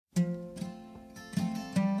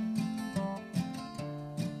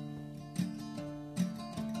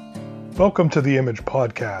Welcome to the Image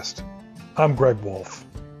Podcast. I'm Greg Wolf.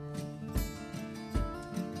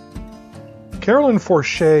 Carolyn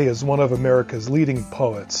Forché is one of America's leading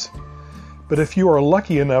poets, but if you are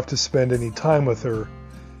lucky enough to spend any time with her,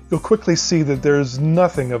 you'll quickly see that there's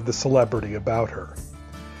nothing of the celebrity about her.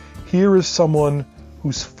 Here is someone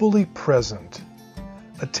who's fully present,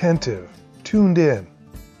 attentive, tuned in,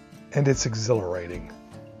 and it's exhilarating.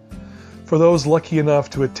 For those lucky enough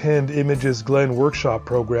to attend Image's Glen Workshop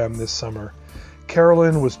program this summer,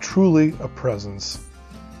 Carolyn was truly a presence.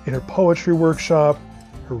 In her poetry workshop,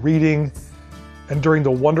 her reading, and during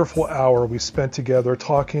the wonderful hour we spent together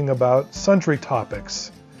talking about sundry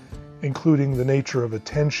topics, including the nature of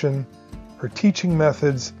attention, her teaching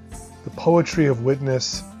methods, the poetry of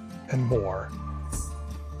witness, and more.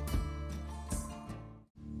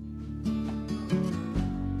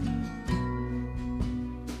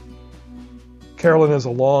 Carolyn is a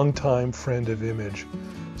longtime friend of Image,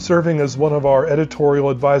 serving as one of our editorial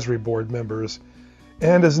advisory board members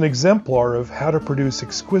and as an exemplar of how to produce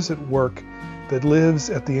exquisite work that lives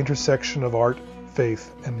at the intersection of art,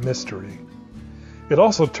 faith, and mystery. It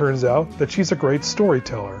also turns out that she's a great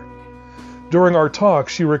storyteller. During our talk,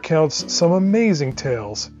 she recounts some amazing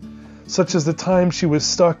tales, such as the time she was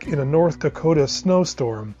stuck in a North Dakota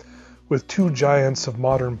snowstorm with two giants of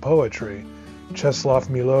modern poetry, Czesław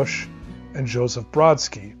Miłosz and Joseph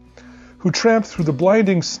Brodsky, who tramped through the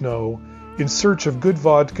blinding snow in search of good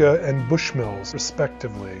vodka and Bushmills,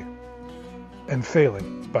 respectively. And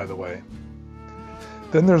failing, by the way.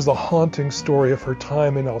 Then there's the haunting story of her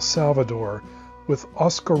time in El Salvador with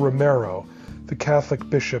Oscar Romero, the Catholic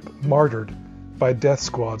bishop martyred by death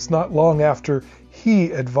squads not long after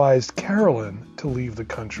he advised Carolyn to leave the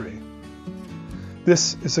country.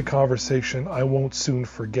 This is a conversation I won't soon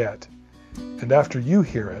forget, and after you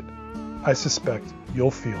hear it, I suspect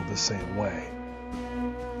you'll feel the same way.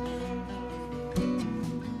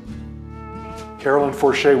 Carolyn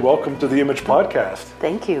Forché, welcome to the Image Podcast.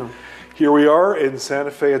 Thank you. Here we are in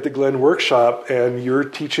Santa Fe at the Glen Workshop, and you're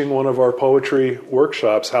teaching one of our poetry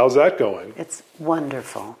workshops. How's that going? It's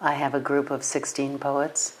wonderful. I have a group of 16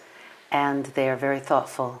 poets, and they are very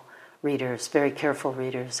thoughtful readers, very careful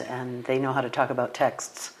readers, and they know how to talk about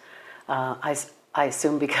texts. I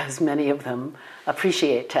assume because many of them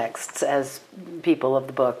appreciate texts as people of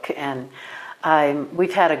the book. And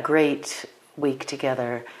we've had a great week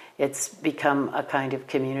together. It's become a kind of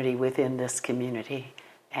community within this community.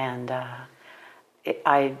 And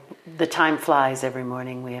the time flies every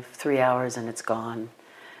morning. We have 3 hours and it's gone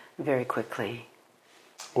very quickly.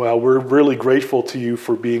 Well, we're really grateful to you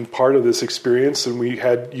for being part of this experience. And we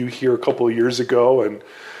had you here a couple of years ago, and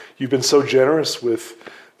you've been so generous with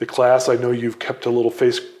the class. I know you've kept a little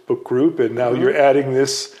Facebook group, and now you're adding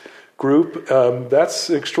this group. That's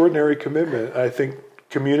an extraordinary commitment. I think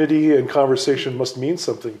community and conversation must mean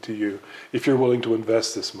something to you if you're willing to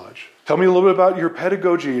invest this much. Tell me a little bit about your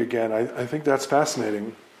pedagogy again. I think that's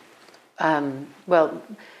fascinating. Well,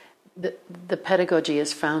 the pedagogy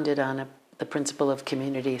is founded on the principle of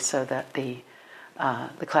community, so that the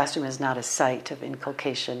classroom is not a site of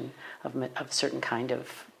inculcation of a certain kind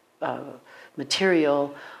of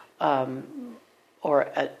material, or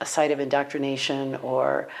a site of indoctrination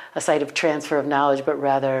or a site of transfer of knowledge, but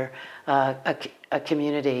rather a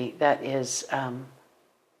community that is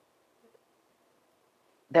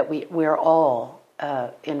that we're all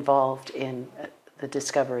involved in the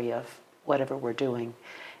discovery of whatever we're doing.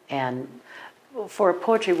 And for a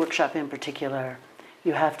poetry workshop in particular,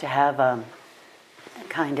 you have to have a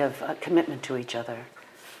kind of a commitment to each other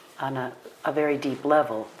on a very deep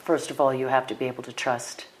level. First of all, you have to be able to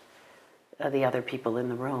trust the other people in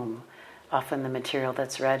the room. Often the material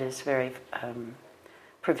that's read is very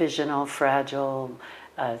provisional, fragile.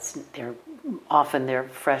 They're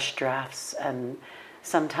fresh drafts, and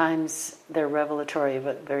sometimes they're revelatory of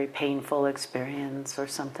a very painful experience or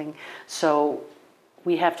something. So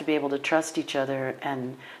we have to be able to trust each other,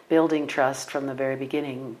 and building trust from the very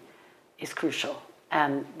beginning is crucial.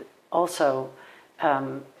 And also,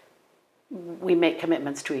 we make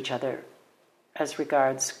commitments to each other as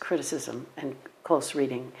regards criticism and close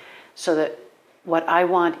reading, so that what I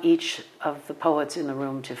want each of the poets in the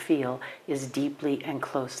room to feel is deeply and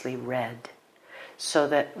closely read. So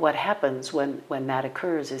that what happens when that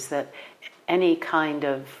occurs is that any kind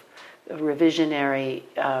of revisionary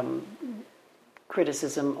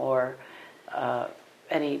criticism or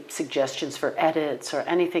any suggestions for edits or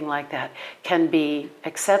anything like that can be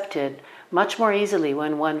accepted much more easily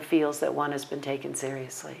when one feels that one has been taken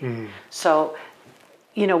seriously. Mm. So,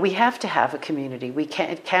 we have to have a community.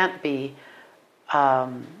 It can't be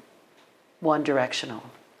one directional.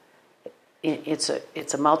 it's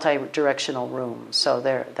a multi-directional room. So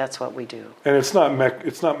that's what we do. And it's not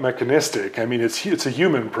mechanistic. I mean, it's a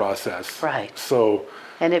human process. Right. So.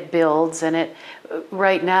 And it builds, and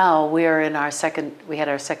right now we had our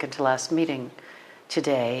second to last meeting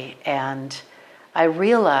today, and I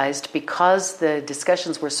realized because the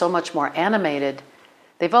discussions were so much more animated,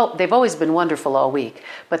 they've always been wonderful all week,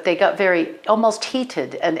 but they got very almost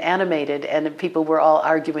heated and animated, and people were all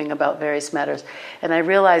arguing about various matters, and I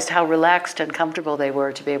realized how relaxed and comfortable they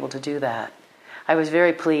were to be able to do that. I was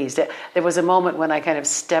very pleased. There was a moment when I kind of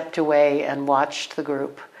stepped away and watched the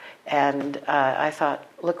group, and I thought,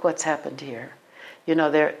 look what's happened here. You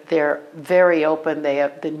know, they're very open. They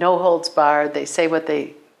have the no holds barred. They say what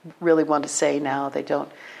they really want to say now. They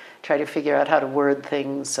don't try to figure out how to word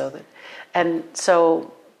things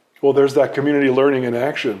Well, there's that community learning in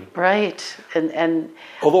action. Right. And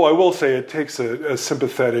although I will say it takes a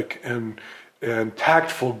sympathetic and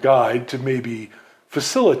tactful guide to maybe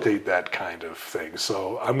facilitate that kind of thing.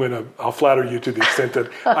 So I'll flatter you to the extent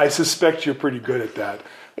that I suspect you're pretty good at that,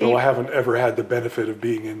 though I haven't ever had the benefit of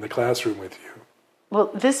being in the classroom with you. Well,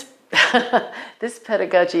 this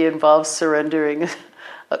pedagogy involves surrendering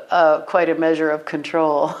quite a measure of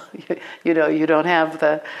control. You know, you don't have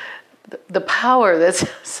the power that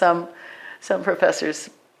some professors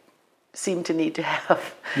seem to need to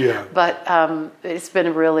have. Yeah. But it's been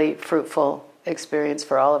a really fruitful experience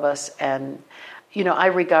for all of us, and you know, I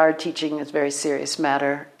regard teaching as a very serious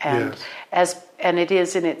matter, and yes. and it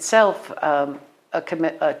is in itself a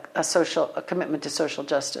commitment to social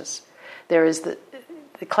justice. There is the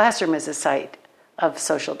classroom is a site of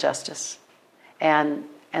social justice, and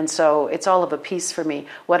so it's all of a piece for me.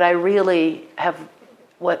 What I really have,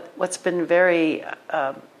 what's been very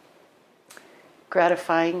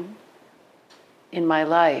gratifying in my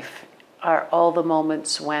life are all the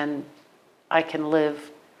moments when I can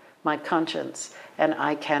live my conscience and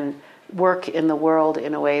I can work in the world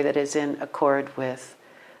in a way that is in accord with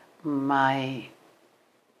my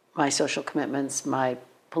social commitments, my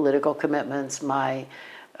political commitments, my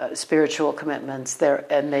spiritual commitments.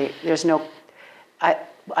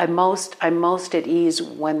 I'm most at ease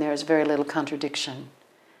when there's very little contradiction.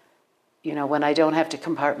 You know, when I don't have to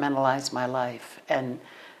compartmentalize my life. And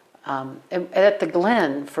at the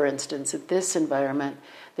Glen, for instance, at this environment,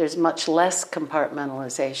 there's much less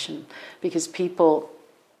compartmentalization because people,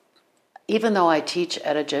 even though I teach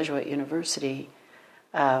at a Jesuit university,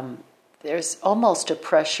 there's almost a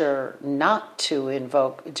pressure not to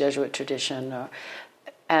invoke Jesuit tradition,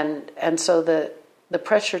 and so the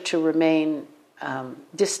pressure to remain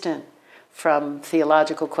distant from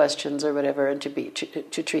theological questions or whatever, and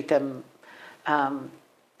to treat them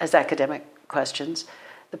as academic questions,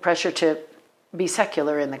 the pressure to be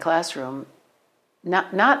secular in the classroom,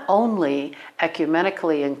 not only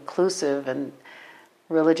ecumenically inclusive and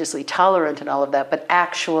religiously tolerant and all of that, but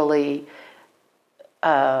actually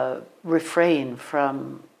refrain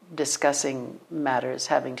from discussing matters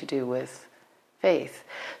having to do with faith.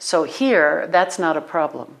 So here, that's not a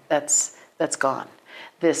problem. That's gone.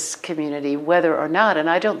 This community, whether or not, and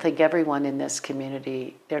I don't think everyone in this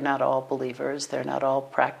community, they're not all believers, they're not all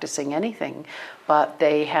practicing anything, but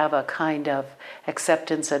they have a kind of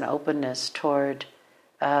acceptance and openness toward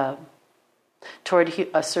a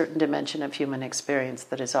certain dimension of human experience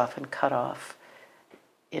that is often cut off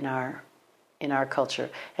in our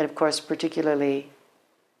culture, and of course particularly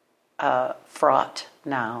fraught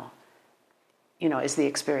now, you know, is the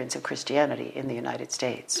experience of Christianity in the United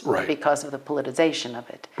States, right, because of the politicization of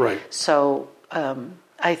it. Right. So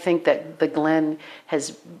I think that the Glen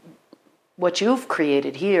has, what you've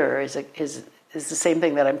created here is the same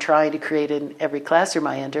thing that I'm trying to create in every classroom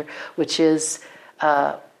I enter, which is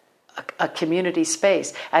a community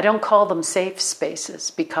space. I don't call them safe spaces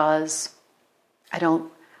because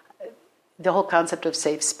the whole concept of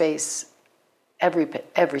safe space,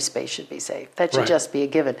 every space should be safe. That should right, just be a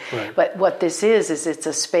given. Right. But what this is it's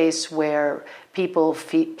a space where people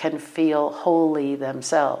can feel wholly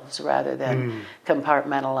themselves rather than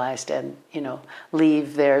compartmentalized and, you know,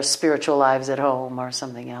 leave their spiritual lives at home or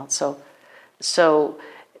something else. So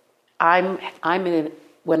I'm in.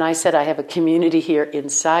 When I said I have a community here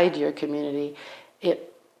inside your community,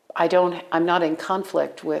 I'm not in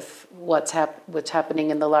conflict with what's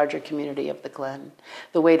happening in the larger community of the Glen.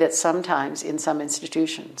 The way that sometimes in some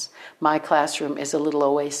institutions, my classroom is a little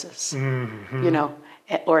oasis, you know,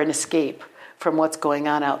 or an escape from what's going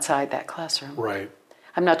on outside that classroom. Right.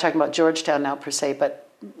 I'm not talking about Georgetown now per se, but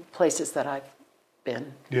places that I've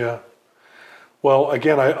been. Yeah. Well,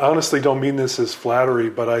 again, I honestly don't mean this as flattery,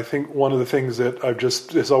 but I think one of the things that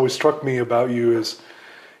has always struck me about you is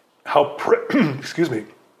how excuse me,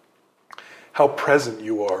 how present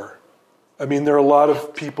you are. I mean, there are a lot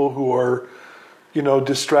of people who are,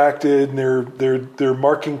 distracted and they're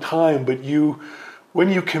marking time, but when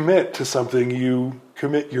you commit to something, you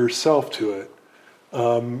commit yourself to it,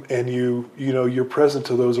 and you're present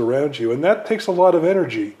to those around you, and that takes a lot of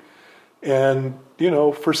energy. And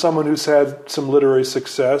for someone who's had some literary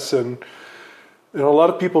success, and a lot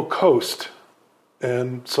of people coast,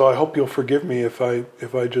 and so I hope you'll forgive me if I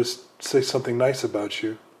just say something nice about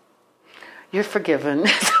you. You're forgiven.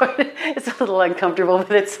 It's a little uncomfortable,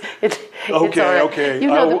 but it's okay. all right. Okay.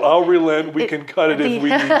 I'll relent. We can cut it if we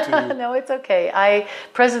need to. No, it's okay.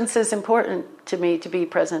 Presence is important to me, to be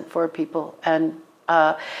present for people, and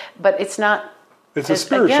but it's not. It's a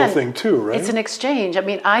spiritual thing too, right? It's an exchange. I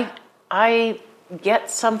mean, I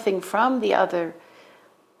get something from the other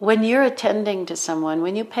when you're attending to someone,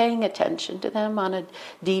 when you're paying attention to them on a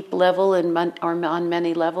deep level or on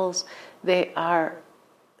many levels.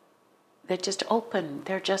 They're just open.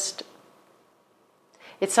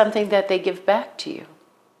 It's something that they give back to you.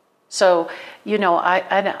 So,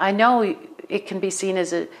 I know it can be seen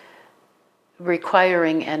as a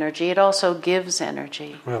requiring energy. It also gives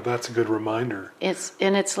energy. Well, that's a good reminder.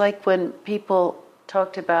 It's like when people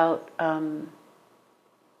talked about, in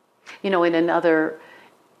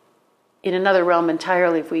another realm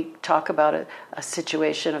entirely, if we talk about a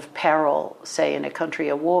situation of peril, say in a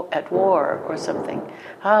country at war or something.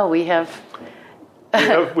 We have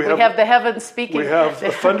the heavens speaking. We have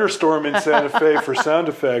a thunderstorm in Santa Fe for sound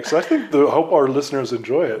effects. I hope our listeners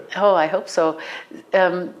enjoy it. Oh, I hope so.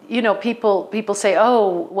 People say,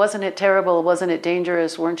 "Oh, wasn't it terrible? Wasn't it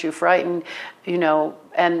dangerous? Weren't you frightened?"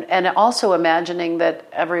 And also imagining that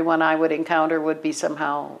everyone I would encounter would be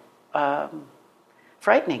somehow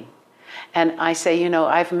frightening. And I say,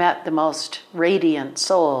 I've met the most radiant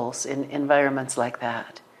souls in environments like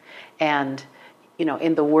that. And,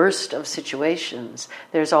 in the worst of situations,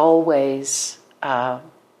 there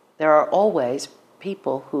are always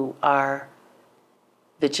people who are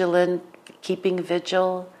vigilant, keeping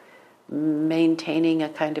vigil, maintaining a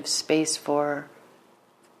kind of space for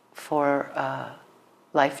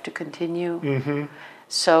life to continue. Mm-hmm.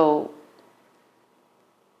 So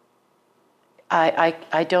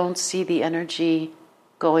I don't see the energy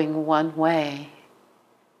going one way,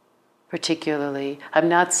 particularly. I'm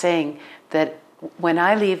not saying that when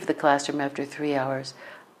I leave the classroom after 3 hours,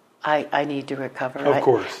 I need to recover. Of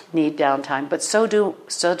course. I need downtime. But so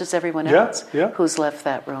does everyone else who's left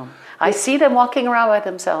that room. I see them walking around by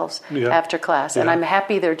themselves after class, and I'm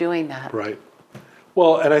happy they're doing that. Right.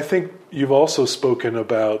 Well, and I think you've also spoken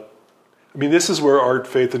about, this is where art,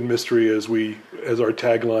 faith, and mystery, as our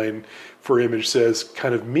tagline for Image says,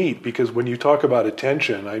 kind of meet, because when you talk about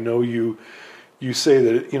attention, I know you say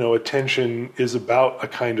that, attention is about a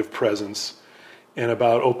kind of presence and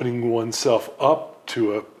about opening oneself up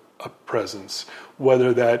to a presence,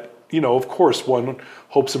 whether that, of course, one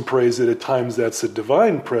hopes and prays that at times that's a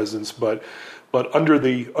divine presence, but under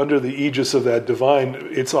the aegis of that divine,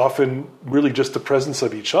 it's often really just the presence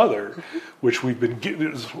of each other, which we've been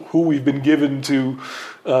given to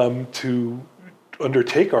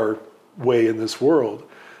undertake our way in this world.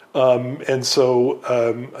 And so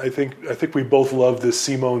I think we both love this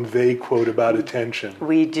Simone Weil quote about attention.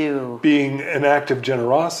 We do. Being an act of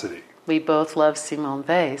generosity. We both love Simone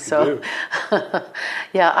Weil. So, I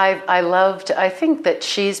think that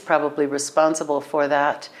she's probably responsible for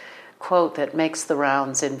that quote that makes the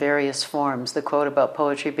rounds in various forms, the quote about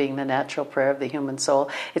poetry being the natural prayer of the human soul.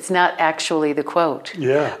 It's not actually the quote,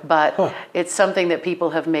 but it's something that people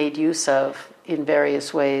have made use of in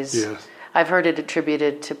various ways. Yes. I've heard it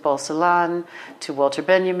attributed to Paul Celan, to Walter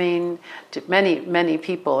Benjamin, to many, many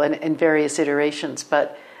people in various iterations,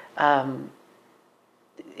 but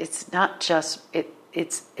it's not just...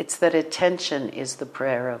 It's that attention is the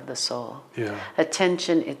prayer of the soul. Yeah.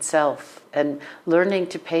 Attention itself, and learning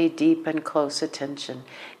to pay deep and close attention.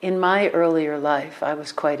 In my earlier life, I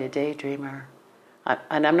was quite a daydreamer.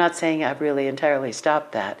 And I'm not saying I've really entirely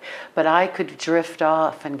stopped that, but I could drift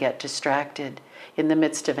off and get distracted in the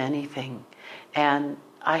midst of anything. And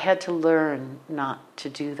I had to learn not to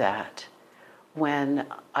do that when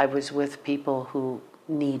I was with people who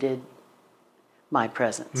needed my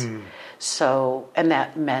presence. So, and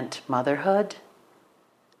that meant motherhood.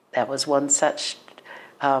 That was one such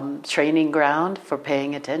training ground for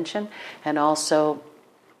paying attention. And also,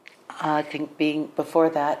 I think being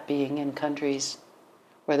in countries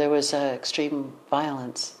where there was extreme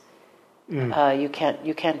violence, you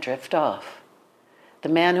can't drift off. The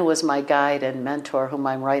man who was my guide and mentor, whom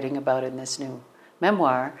I'm writing about in this new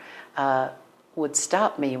memoir, would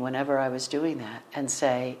stop me whenever I was doing that and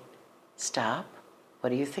say, "Stop.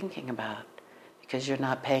 What are you thinking about? because you're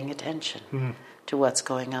not paying attention to what's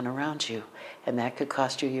going on around you, and that could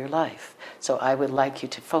cost you your life. So I would like you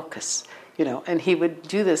to focus, and he would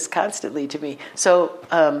do this constantly to me. So,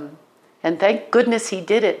 and thank goodness he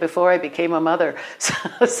did it before I became a mother,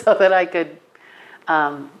 so that I could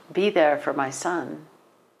be there for my son.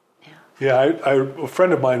 Yeah, a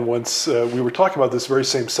friend of mine once, we were talking about this very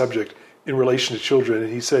same subject in relation to children,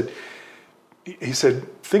 and he said,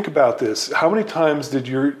 think about this. How many times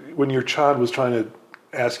when your child was trying to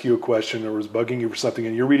ask you a question or was bugging you for something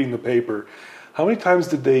and you're reading the paper, how many times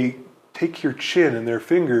did they take your chin in their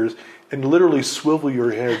fingers and literally swivel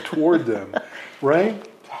your head toward them, right?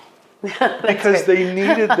 Because they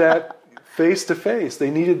needed that face-to-face.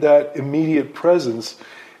 They needed that immediate presence,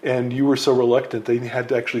 and you were so reluctant, they had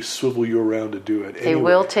to actually swivel you around to do it. They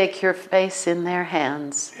will take your face in their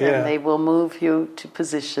hands, and they will move you to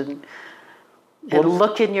position and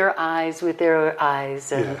look in your eyes with their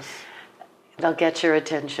eyes, and they'll get your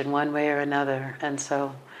attention one way or another. And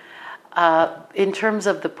so in terms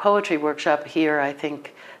of the poetry workshop here, I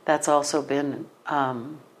think that's also been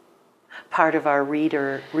part of our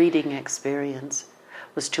reading experience,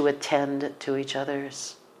 was to attend to each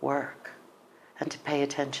other's work and to pay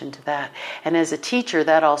attention to that. And as a teacher,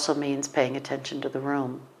 that also means paying attention to the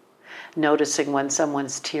room, noticing when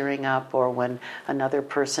someone's tearing up or when another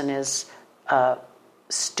person is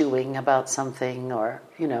stewing about something, or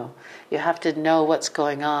you have to know what's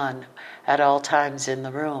going on at all times in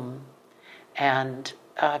the room, and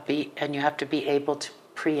you have to be able to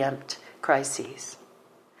preempt crises.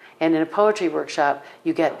 And in a poetry workshop,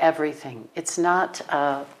 you get everything. It's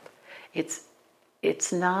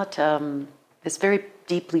very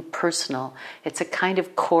deeply personal. It's a kind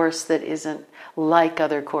of course that isn't like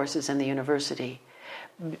other courses in the university,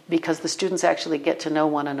 because the students actually get to know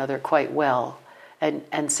one another quite well.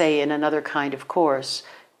 And say in another kind of course,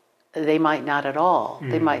 they might not at all.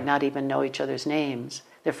 They might not even know each other's names.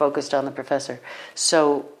 They're focused on the professor.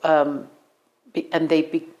 So,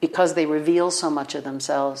 because they reveal so much of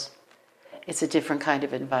themselves, it's a different kind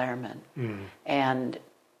of environment. And,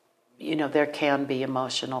 there can be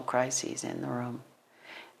emotional crises in the room.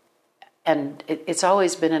 And it's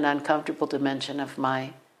always been an uncomfortable dimension of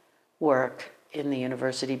my work in the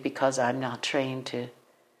university, because I'm not trained to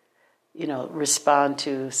respond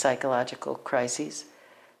to psychological crises,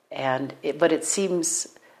 but it seems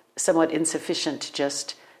somewhat insufficient to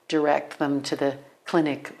just direct them to the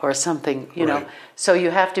clinic or something, Right. So you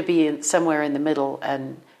have to be somewhere in the middle,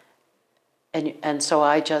 and so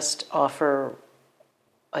I just offer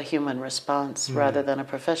a human response rather than a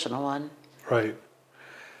professional one. Right.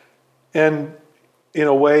 And in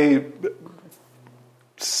a way,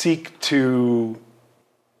 seek to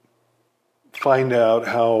find out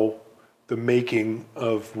how the making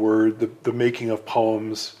of the making of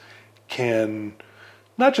poems can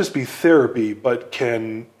not just be therapy, but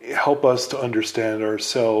can help us to understand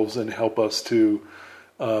ourselves and help us to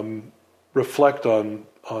reflect on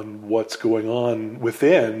what's going on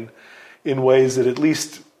within, in ways that at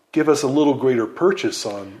least give us a little greater purchase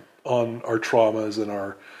on our traumas and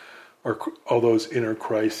our all those inner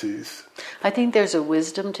crises. I think there's a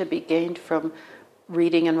wisdom to be gained from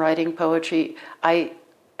reading and writing poetry. I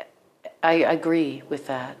agree with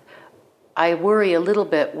that. I worry a little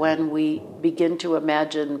bit when we begin to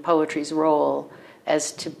imagine poetry's role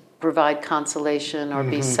as to provide consolation or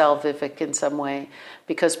be salvific in some way,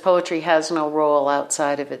 because poetry has no role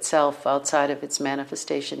outside of itself, outside of its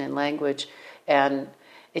manifestation in language, and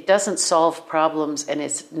it doesn't solve problems, and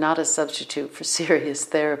it's not a substitute for serious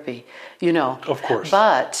therapy, Of course.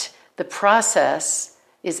 But the process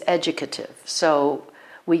is educative, so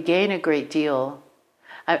we gain a great deal.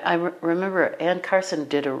 I remember the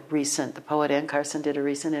poet Anne Carson did a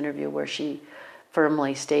recent interview where she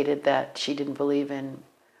firmly stated that she didn't believe in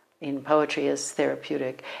poetry as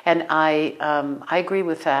therapeutic. And I agree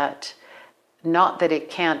with that. Not that it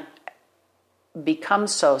can't become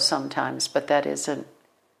so sometimes, but that isn't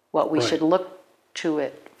what we should look to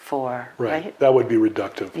it for. Right? That would be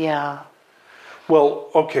reductive. Yeah. Well,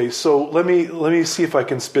 okay, so let me see if I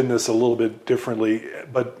can spin this a little bit differently,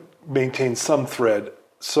 but maintain some thread.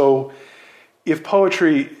 So if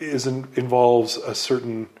poetry involves a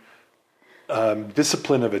certain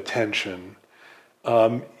discipline of attention,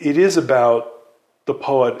 it is about the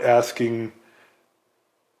poet asking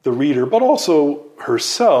the reader, but also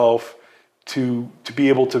herself, to be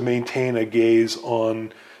able to maintain a gaze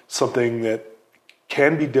on something that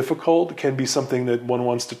can be difficult, can be something that one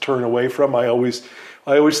wants to turn away from. I always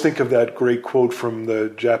think of that great quote from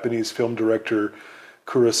the Japanese film director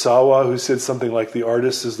Kurosawa, who said something like, "The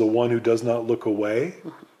artist is the one who does not look away."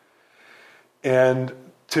 And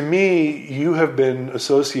to me, you have been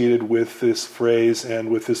associated with this phrase and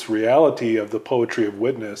with this reality of the poetry of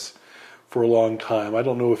witness for a long time. I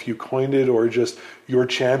don't know if you coined it or just your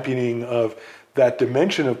championing of that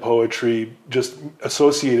dimension of poetry just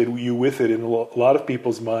associated you with it in a lot of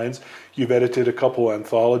people's minds. You've edited a couple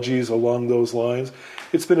anthologies along those lines.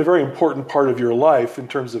 It's been a very important part of your life in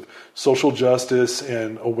terms of social justice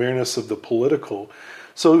and awareness of the political.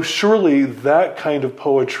 So surely that kind of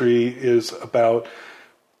poetry is about,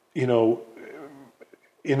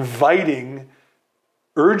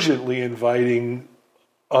 urgently inviting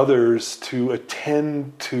others to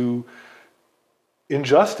attend to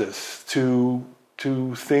injustice, to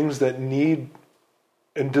things that need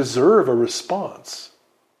and deserve a response.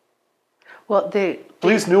 Well,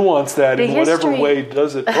 please nuance that in whatever way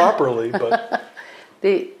does it properly. But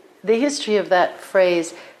the history of that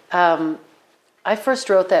phrase, I first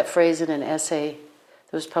wrote that phrase in an essay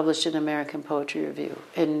that was published in American Poetry Review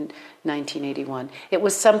in 1981. It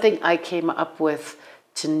was something I came up with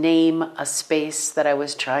to name a space that I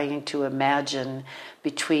was trying to imagine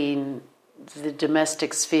between the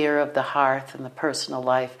domestic sphere of the hearth and the personal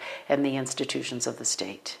life and the institutions of the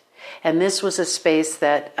state. And this was a space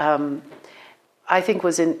that I think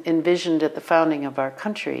was envisioned at the founding of our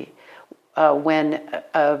country when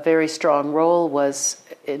a very strong role was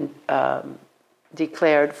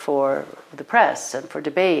declared for the press and for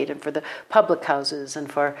debate and for the public houses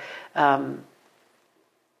and for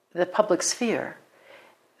the public sphere.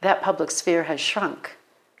 That public sphere has shrunk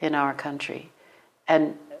in our country,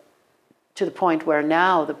 and to the point where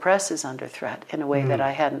now the press is under threat in a way that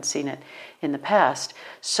I hadn't seen it in the past.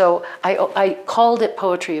 So I called it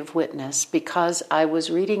Poetry of Witness because I was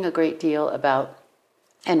reading a great deal about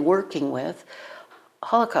and working with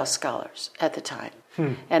Holocaust scholars at the time.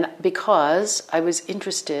 And because I was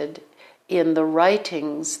interested in the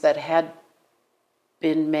writings that had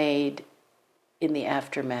been made in the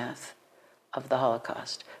aftermath of the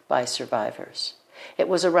Holocaust by survivors. It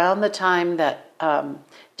was around the time that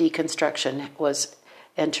deconstruction was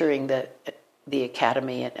entering the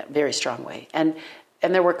academy in a very strong way, and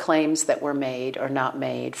there were claims that were made or not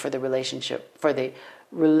made for the relationship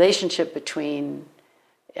between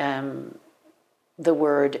the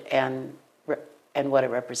word and what it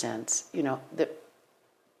represents. In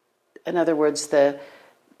other words, the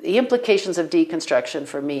implications of deconstruction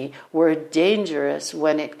for me were dangerous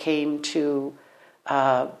when it came to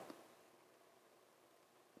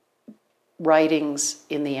writings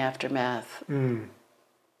in the aftermath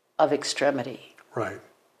of extremity. Right.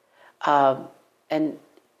 And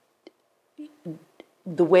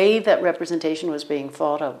the way that representation was being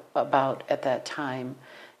thought about at that time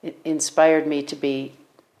inspired me to be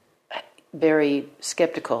very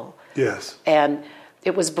skeptical. Yes. And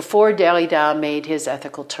it was before Derrida made his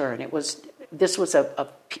ethical turn. This was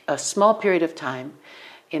a small period of time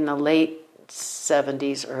in the late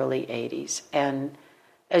 70s, early 80s. And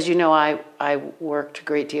as you know, I worked a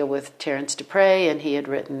great deal with Terence Dupre, and he had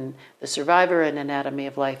written The Survivor and Anatomy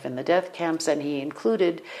of Life in the Death Camps, and he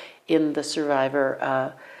included in The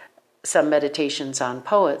Survivor some meditations on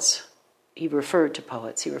poets. He referred to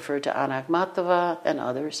poets. He referred to Anna Akhmatova and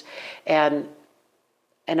others. And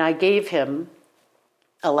I gave him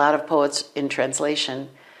a lot of poets in translation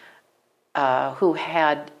who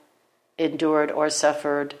had endured or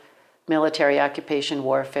suffered military occupation,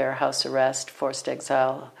 warfare, house arrest, forced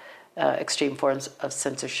exile, extreme forms of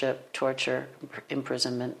censorship, torture,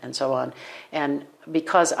 imprisonment, and so on. And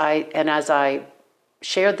as I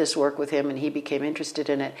shared this work with him and he became interested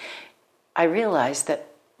in it, I realized that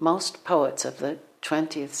most poets of the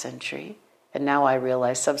 20th century, and now I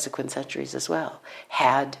realize subsequent centuries as well,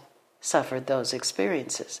 had suffered those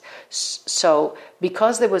experiences. So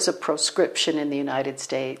because there was a proscription in the United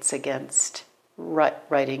States against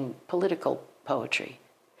writing political poetry,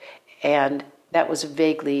 and that was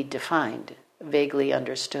vaguely defined, vaguely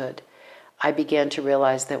understood, I began to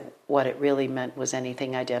realize that what it really meant was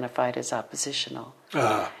anything identified as oppositional.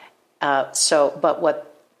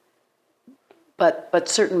 But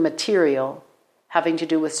certain material having to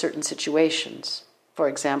do with certain situations, for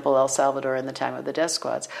example, El Salvador in the time of the death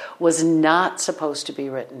squads, was not supposed to be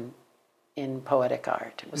written in poetic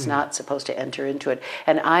art. It was not supposed to enter into it.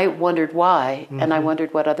 And I wondered why, and I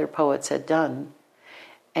wondered what other poets had done.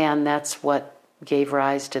 And that's what gave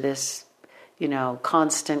rise to this,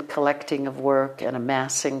 constant collecting of work and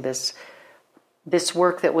amassing this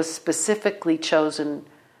work that was specifically chosen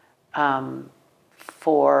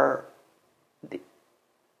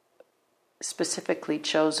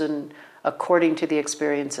according to the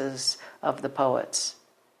experiences of the poets.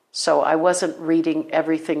 So I wasn't reading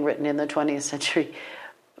everything written in the 20th century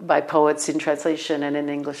by poets in translation and in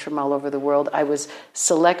English from all over the world. I was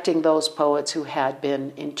selecting those poets who had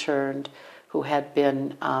been interned, who had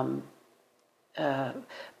been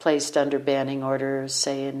placed under banning orders,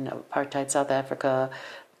 say in apartheid South Africa,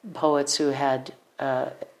 poets who had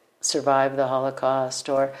survived the Holocaust,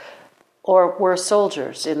 or were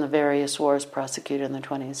soldiers in the various wars prosecuted in the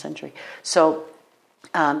 20th century. So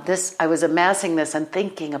I was amassing this and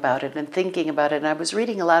thinking about it, and I was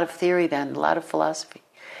reading a lot of theory then, a lot of philosophy,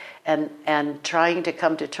 and trying to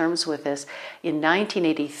come to terms with this. In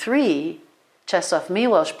 1983, Czesław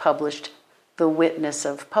Miłosz published The Witness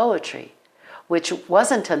of Poetry, which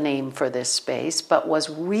wasn't a name for this space, but was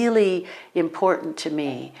really important to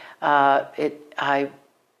me.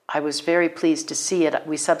 I was very pleased to see it.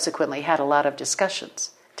 We subsequently had a lot of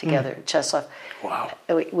discussions together. Czesław, wow.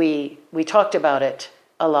 We talked about it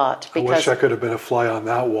a lot. I wish I could have been a fly on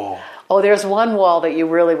that wall. Oh, there's one wall that you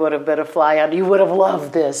really would have been a fly on. You would have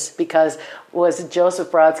loved this, because was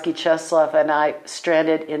Joseph Brodsky, Czesław, and I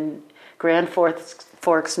stranded in Grand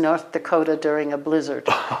Forks, North Dakota during a blizzard.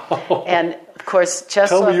 And of course, Czesław...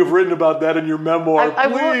 Tell me you've written about that in your memoir,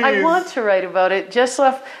 please. I want to write about it.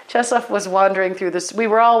 Czesław was wandering through this. We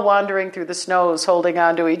were all wandering through the snows, holding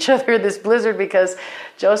on to each other in this blizzard, because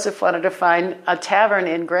Joseph wanted to find a tavern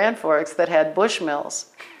in Grand Forks that had Bushmills.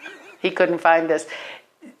 He couldn't find this.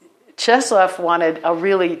 Czesław wanted a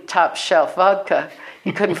really top-shelf vodka.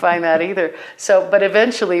 He couldn't find that either. So, but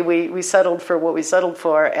eventually we settled for what we settled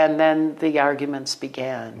for, and then the arguments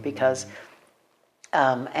began, because,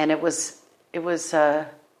 and it was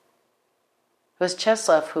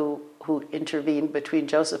Czesław who intervened between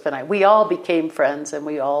Joseph and I. We all became friends, and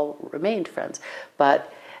we all remained friends.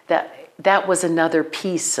 But that was another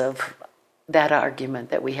piece of that argument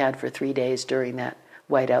that we had for 3 days during that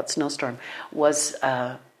whiteout snowstorm, was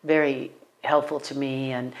very helpful to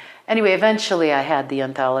me. And anyway, eventually I had the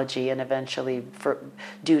anthology, and eventually,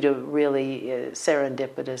 due to really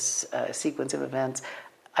serendipitous sequence of events,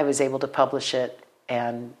 I was able to publish it,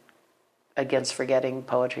 and Against Forgetting,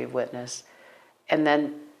 Poetry of Witness. And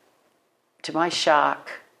then, to my shock,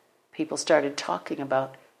 people started talking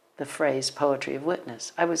about the phrase Poetry of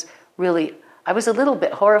Witness. I was a little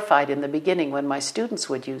bit horrified in the beginning when my students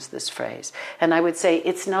would use this phrase. And I would say,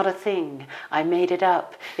 it's not a thing. I made it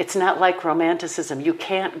up. It's not like Romanticism. You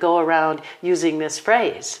can't go around using this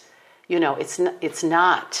phrase. It's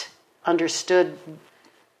not understood.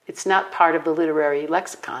 It's not part of the literary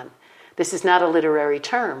lexicon. This is not a literary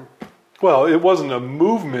term. Well, it wasn't a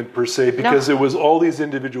movement per se, because it was all these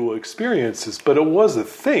individual experiences, but it was a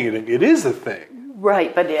thing. It is a thing.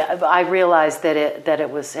 Right, but I realized that it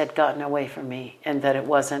had gotten away from me, and that it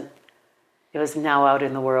wasn't. It was now out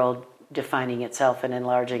in the world, defining itself and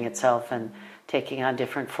enlarging itself and taking on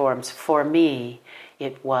different forms. For me,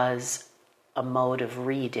 it was a mode of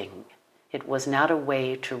reading. It was not a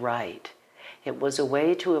way to write. It was a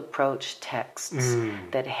way to approach texts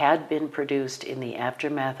that had been produced in the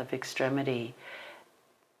aftermath of extremity,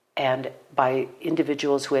 and by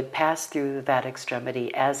individuals who had passed through that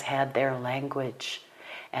extremity, as had their language,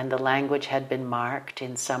 and the language had been marked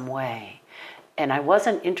in some way. And I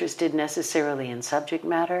wasn't interested necessarily in subject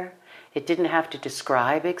matter. It didn't have to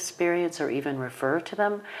describe experience or even refer to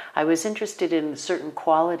them. I was interested in certain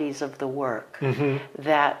qualities of the work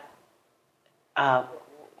that,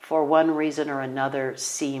 for one reason or another,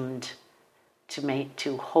 seemed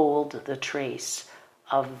to hold the trace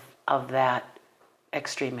of that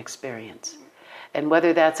extreme experience. And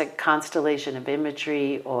whether that's a constellation of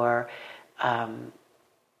imagery or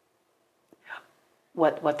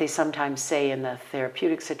what they sometimes say in the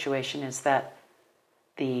therapeutic situation is that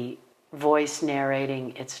the voice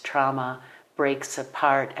narrating its trauma breaks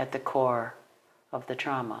apart at the core of the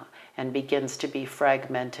trauma and begins to be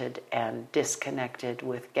fragmented and disconnected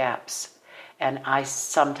with gaps. And I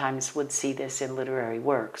sometimes would see this in literary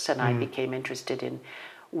works, and I became interested in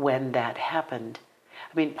when that happened.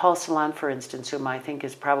 I mean, Paul Celan, for instance, whom I think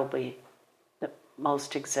is probably the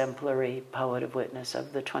most exemplary poet of witness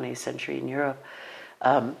of the 20th century in Europe,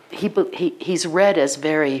 he's read as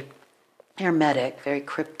very hermetic, very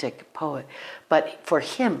cryptic poet. But for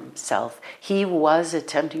himself, he was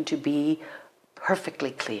attempting to be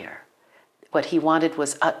perfectly clear. What he wanted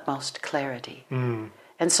was utmost clarity. And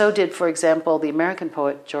so did, for example, the American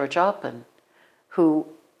poet George Alpin, who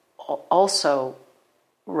also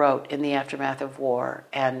wrote in the aftermath of war,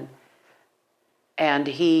 and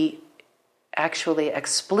he actually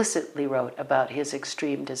explicitly wrote about his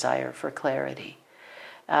extreme desire for clarity.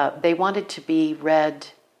 They wanted to be read.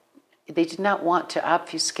 They did not want to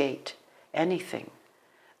obfuscate anything.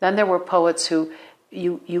 Then there were poets who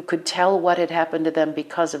you could tell what had happened to them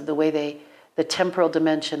because of the way the temporal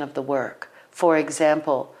dimension of the work. For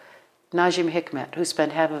example, Najim Hikmet, who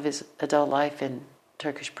spent half of his adult life in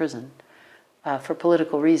Turkish prison for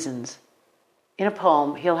political reasons, in a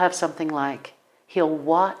poem he'll have something like, he'll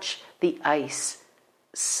watch the ice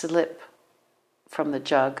slip from the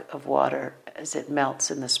jug of water as it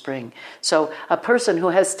melts in the spring. So a person who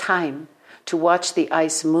has time to watch the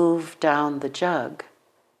ice move down the jug,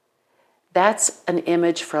 that's an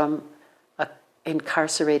image from an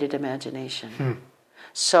incarcerated imagination.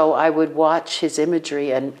 So I would watch his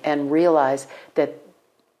imagery and realize that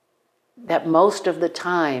most of the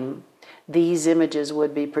time these images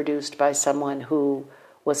would be produced by someone who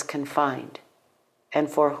was confined and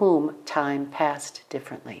for whom time passed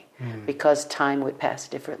differently, because time would pass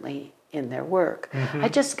differently in their work. I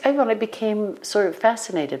became sort of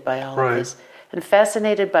fascinated by all of this, and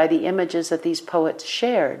fascinated by the images that these poets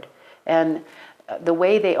shared, and the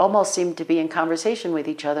way they almost seemed to be in conversation with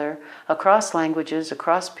each other across languages,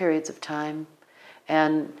 across periods of time.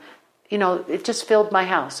 And, it just filled my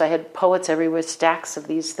house. I had poets everywhere, stacks of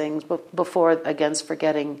these things, before, against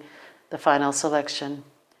forgetting the final selection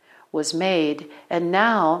was made. And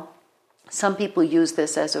now some people use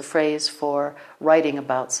this as a phrase for writing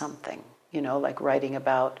about something, like writing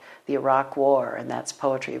about the Iraq War, and that's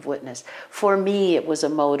poetry of witness. For me, it was a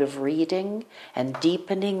mode of reading and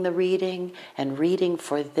deepening the reading and reading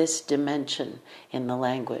for this dimension in the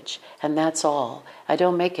language. And that's all. I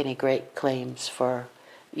don't make any great claims for,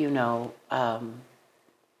 a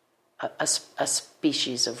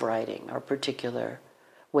species of writing or particular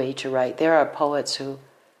way to write. There are poets who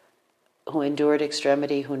endured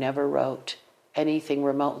extremity, who never wrote anything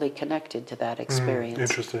remotely connected to that experience.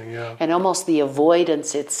 Interesting, yeah. And almost the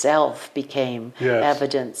avoidance itself became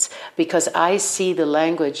evidence, because I see the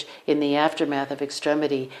language in the aftermath of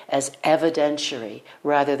extremity as evidentiary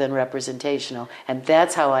rather than representational. And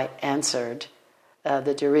that's how I answered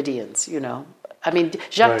the Derridians,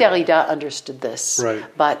 Jacques Derrida understood this,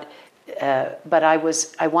 but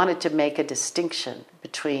I wanted to make a distinction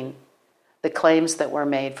between the claims that were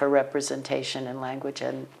made for representation in language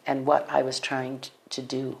and what I was trying to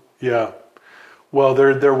do. Yeah. Well,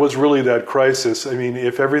 there was really that crisis. I mean,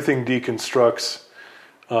 if everything deconstructs,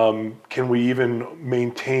 can we even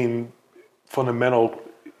maintain fundamental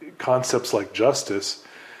concepts like justice?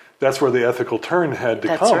 That's where the ethical turn had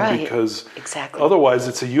to come, because otherwise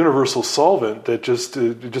it's a universal solvent that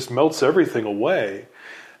just melts everything away.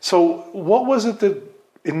 So what was it that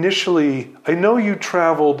initially, I know you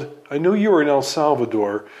were in El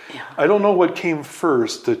Salvador. Yeah. I don't know what came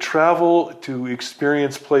first, the travel to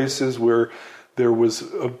experience places where there was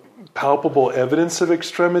a palpable evidence of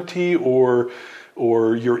extremity, or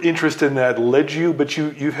your interest in that led you, but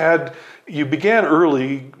you began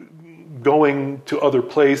early going to other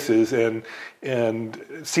places and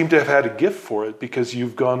seem to have had a gift for it, because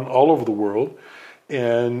you've gone all over the world,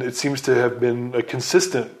 and it seems to have been a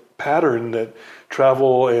consistent pattern that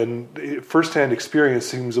travel and firsthand experience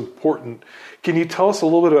seems important. Can you tell us a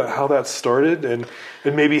little bit about how that started, and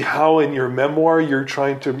maybe how in your memoir you're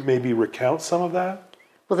trying to maybe recount some of that?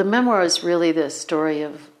 Well, the memoir is really the story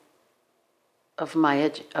of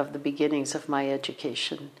the beginnings of my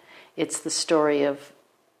education. It's the story of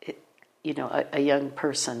a young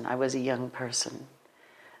person. I was a young person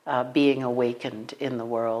being awakened in the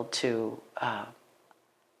world to a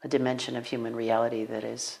dimension of human reality that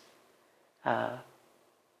is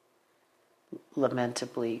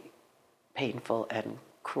lamentably painful and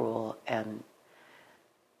cruel and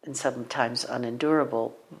sometimes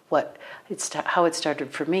unendurable. How it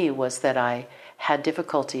started for me was that I had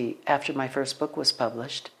difficulty after my first book was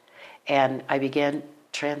published, and I began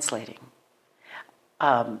translating.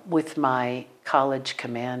 With my college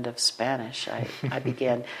command of Spanish, I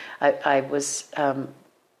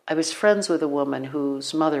was friends with a woman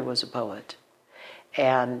whose mother was a poet,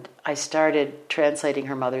 and I started translating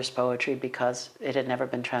her mother's poetry because it had never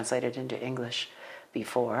been translated into English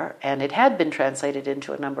before, and it had been translated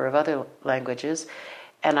into a number of other languages.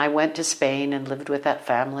 And I went to Spain and lived with that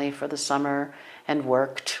family for the summer and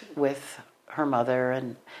worked with her mother,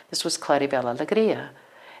 and this was Claribel Alegría.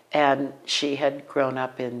 And she had grown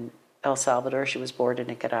up in El Salvador. She was born in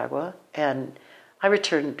Nicaragua. And I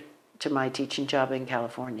returned to my teaching job in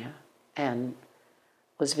California and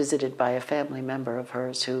was visited by a family member of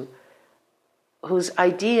hers whose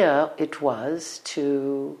idea it was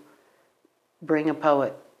to bring a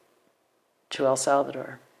poet to El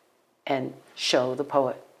Salvador and show the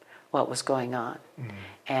poet what was going on. Mm-hmm.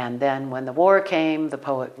 And then when the war came, the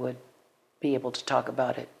poet would be able to talk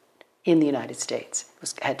about it in the United States.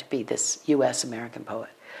 It had to be this U.S. American poet.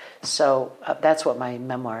 So that's what my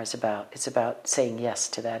memoir is about. It's about saying yes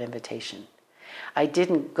to that invitation. I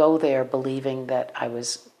didn't go there believing that I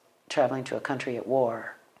was traveling to a country at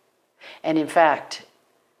war. And in fact,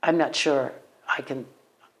 I'm not sure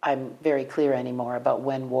I'm very clear anymore about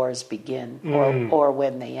when wars begin or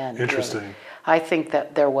when they end. Interesting. Really. I think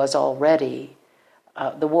that there was already,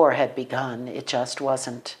 the war had begun. It just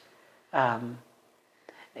wasn't,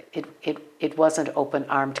 it wasn't open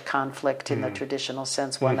armed conflict in the traditional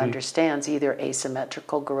sense one understands, either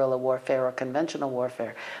asymmetrical guerrilla warfare or conventional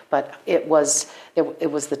warfare. But it was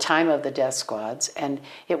the time of the death squads, and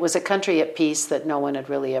it was a country at peace that no one had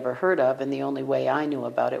really ever heard of, and the only way I knew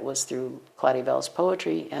about it was through Claudia Bell's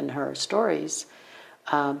poetry and her stories.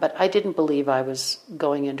 But I didn't believe I was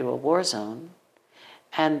going into a war zone.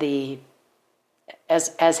 And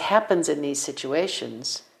as happens in these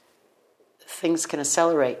situations, things can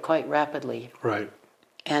accelerate quite rapidly. Right.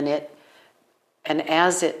 And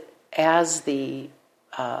as the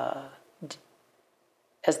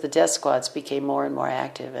death squads became more and more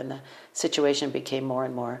active and the situation became more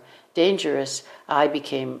and more dangerous, I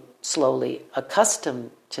became slowly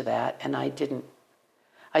accustomed to that, and I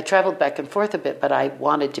traveled back and forth a bit, but I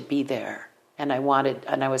wanted to be there, and I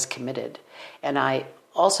was committed. And I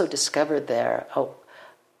also discovered there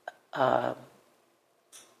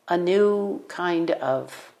a new kind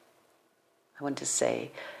of, I want to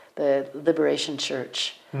say, the Liberation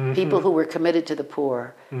Church. People who were committed to the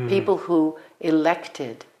poor, people who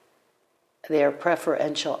elected their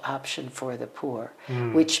preferential option for the poor,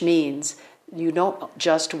 which means you don't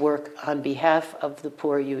just work on behalf of the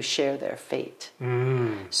poor, you share their fate.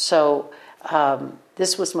 So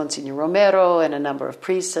this was Monsignor Romero and a number of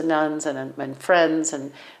priests and nuns and friends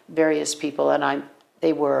and various people, and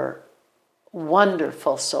they were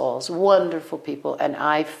wonderful souls, wonderful people, and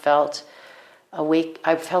I felt awake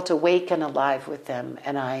and alive with them,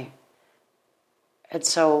 and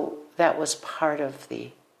so that was part of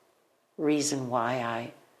the reason why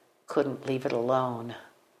I couldn't leave it alone.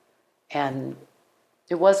 And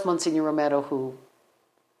it was Monsignor Romero who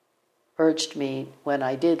urged me when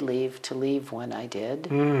I did leave to leave when I did.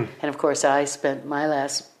 And of course I spent my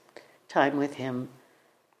last time with him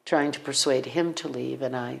trying to persuade him to leave,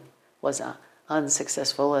 and I was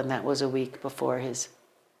unsuccessful, and that was a week before his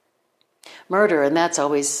murder, and that's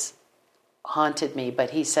always haunted me. But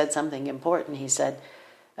he said something important. He said,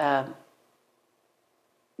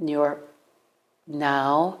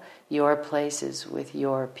 your place is with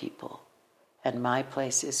your people, and my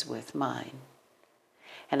place is with mine.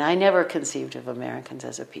 And I never conceived of Americans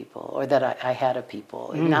as a people, or that I had a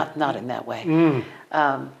people, not in that way.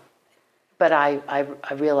 But I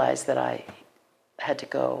realized that I had to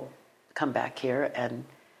come back here, and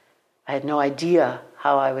I had no idea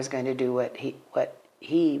how I was going to do what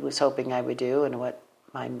he was hoping I would do, and what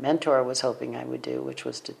my mentor was hoping I would do, which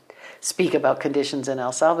was to speak about conditions in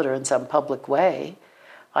El Salvador in some public way.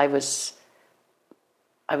 I was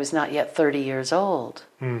not yet 30 years old,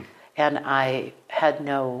 and I had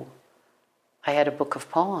a book of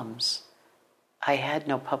poems. I had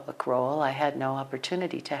no public role. I had no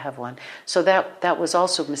opportunity to have one. So that was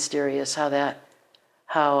also mysterious, how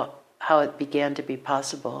it began to be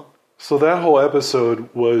possible. So that whole episode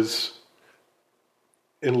was,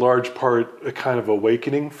 in large part, a kind of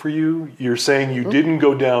awakening for you. You're saying you didn't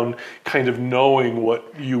go down kind of knowing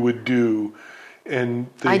what you would do, and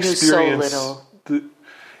the experience. I knew so little.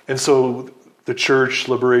 And so the church,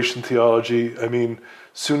 liberation theology. I mean,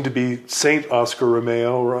 soon to be Saint Oscar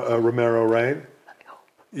Romero, right?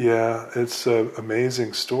 Yeah, it's an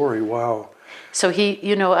amazing story. Wow. So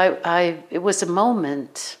it was a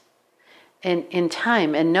moment in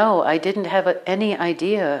time, and no, I didn't have any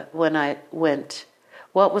idea when I went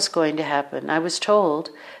what was going to happen. I was told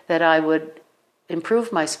that I would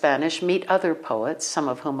improve my Spanish, meet other poets, some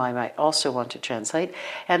of whom I might also want to translate,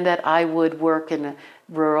 and that I would work in a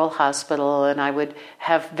rural hospital, and I would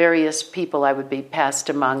have various people I would be passed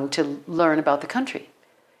among to learn about the country.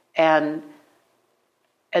 And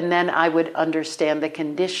then I would understand the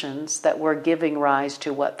conditions that were giving rise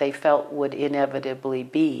to what they felt would inevitably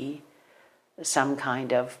be some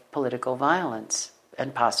kind of political violence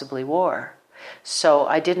and possibly war. So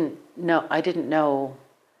I didn't know.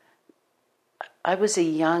 I was a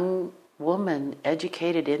young woman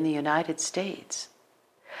educated in the United States.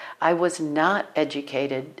 I was not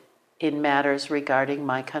educated in matters regarding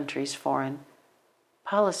my country's foreign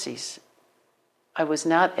policies. I was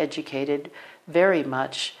not educated very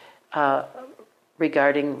much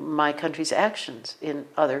regarding my country's actions in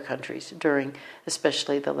other countries during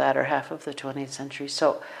especially the latter half of the 20th century.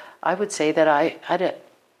 So I would say that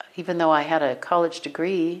even though I had a college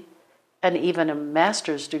degree and even a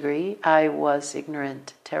master's degree, I was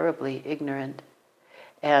ignorant, terribly ignorant.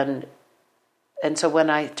 And And so when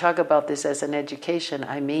I talk about this as an education,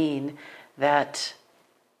 I mean that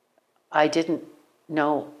I didn't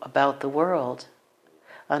know about the world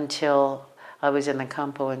until I was in the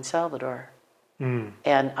campo in Salvador.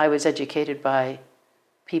 And I was educated by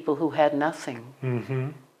people who had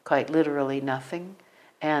nothing, quite literally nothing.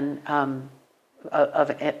 And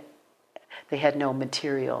they had no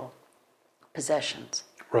material possessions.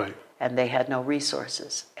 Right. And they had no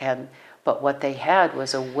resources. But what they had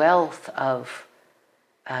was a wealth of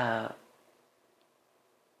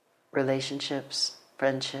relationships,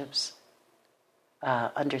 friendships,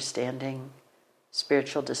 understanding,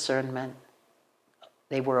 spiritual discernment.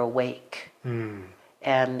 They were awake.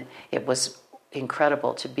 And it was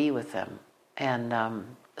incredible to be with them. And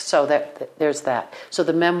so there's that. So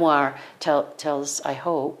the memoir tells, I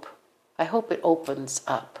hope it opens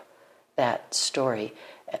up that story.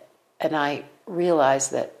 And I realize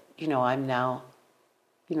that, I'm now,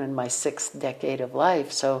 in my 6th decade of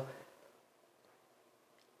life, so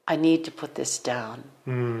I need to put this down.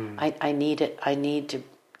 I need it. I need to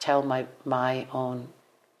tell my own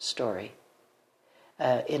story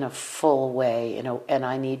in a full way, and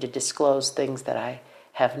I need to disclose things that I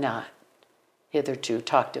have not hitherto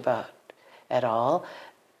talked about at all.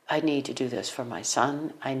 I need to do this for my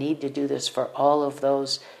son. I need to do this for all of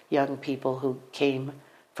those young people who came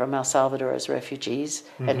from El Salvador as refugees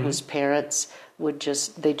and whose parents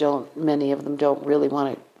many of them don't really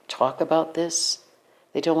want to talk about this.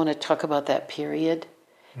 They don't want to talk about that period.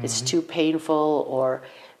 It's too painful, or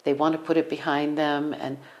they want to put it behind them.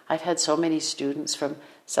 And I've had so many students from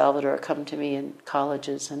Salvador come to me in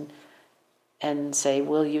colleges and say,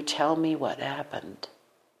 will you tell me what happened?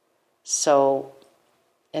 So,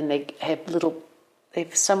 and they've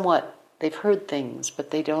heard things,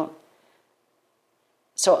 but they don't.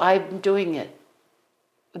 So I'm doing it.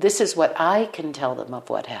 This is what I can tell them of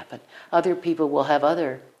what happened. Other people will have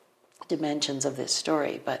other dimensions of this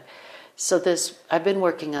story. But so I've been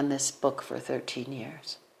working on this book for 13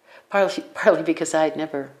 years. Partly because I had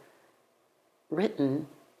never written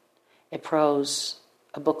a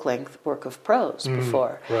book-length work of prose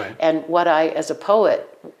before. Right. And what I, as a poet,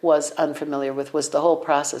 was unfamiliar with was the whole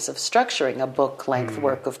process of structuring a book-length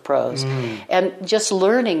work of prose. And just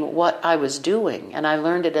learning what I was doing. And I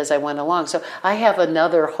learned it as I went along. So I have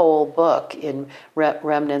another whole book in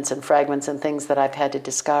remnants and fragments and things that I've had to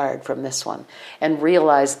discard from this one. And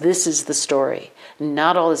realize this is the story,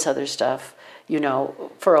 not all this other stuff.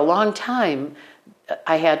 For a long time,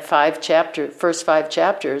 I had first 5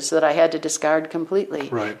 chapters that I had to discard completely.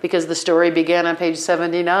 Right. Because the story began on page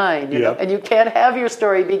 79, you know, and you can't have your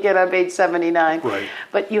story begin on page 79. Right.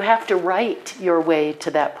 But you have to write your way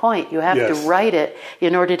to that point. You have to write it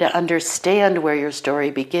in order to understand where your story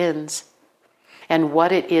begins and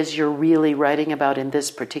what it is you're really writing about in this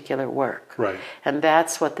particular work. Right. And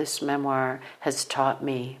that's what this memoir has taught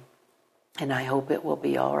me. And I hope it will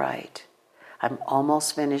be all right. I'm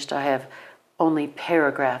almost finished. I have only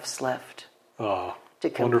paragraphs left to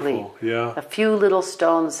complete. Wonderful. Yeah. A few little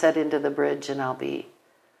stones set into the bridge and I'll be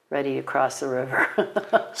ready to cross the river.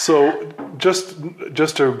 So just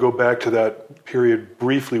to go back to that period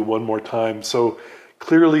briefly one more time. So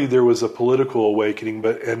clearly there was a political awakening,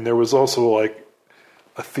 and there was also like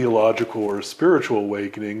a theological or spiritual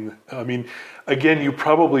awakening. I mean, again,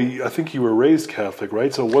 I think you were raised Catholic,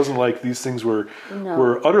 right? So it wasn't like these things were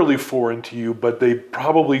utterly foreign to you, but they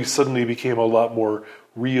probably suddenly became a lot more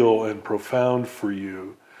real and profound for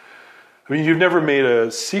you. I mean, you've never made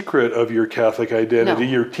a secret of your Catholic identity.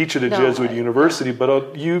 No. You're teaching at a Jesuit university,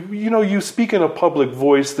 but you speak in a public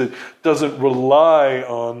voice that doesn't rely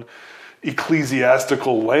on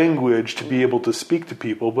ecclesiastical language to be able to speak to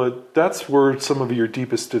people, but that's where some of your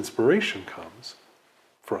deepest inspiration comes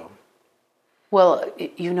from. Well,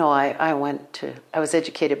 I was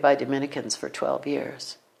educated by Dominicans for 12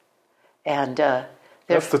 years. And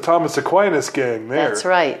that's the Thomas Aquinas gang there. That's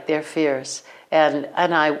right. They're fierce. And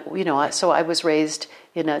so I was raised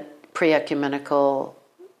in a pre-ecumenical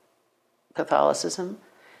Catholicism,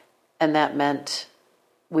 and that meant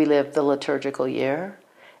we lived the liturgical year,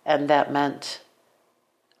 and that meant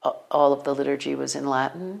all of the liturgy was in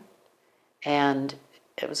Latin, and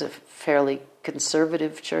it was a fairly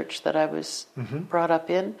conservative church that I was brought up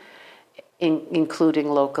in, including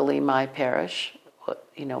locally my parish,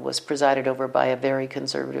 was presided over by a very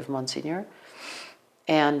conservative Monsignor.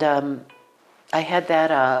 And I had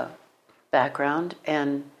that background,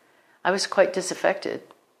 and I was quite disaffected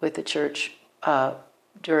with the church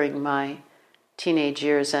during my teenage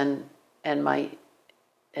years and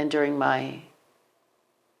during my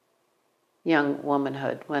young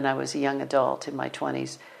womanhood, when I was a young adult in my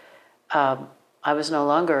 20s. I was no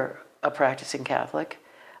longer a practicing Catholic.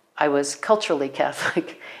 I was culturally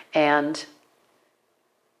Catholic, and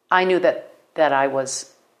I knew that I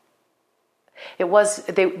was. It was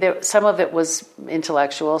some of it was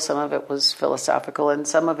intellectual, some of it was philosophical, and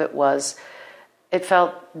some of it was. It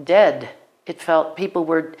felt dead. It felt people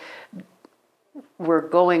were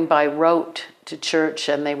going by rote to church,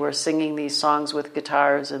 and they were singing these songs with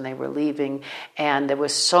guitars, and they were leaving, and there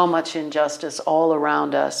was so much injustice all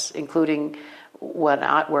around us, including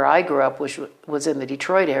where I grew up, which was in the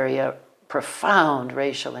Detroit area, profound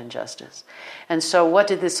racial injustice. And so what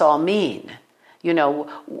did this all mean? You know,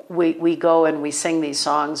 we go and we sing these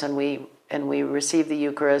songs, and we receive the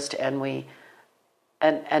Eucharist, and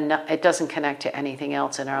it doesn't connect to anything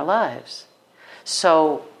else in our lives.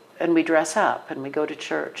 So, and we dress up, and we go to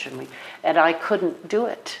church, and I couldn't do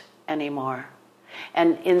it anymore.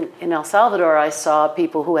 And in El Salvador, I saw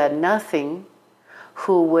people who had nothing,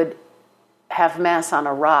 who would have Mass on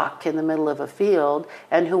a rock in the middle of a field,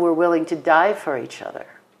 and who were willing to die for each other,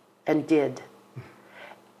 and did.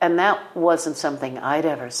 And that wasn't something I'd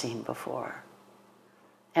ever seen before.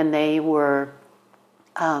 And they were,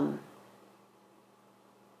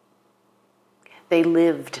 they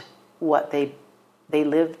lived they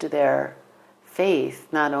lived their faith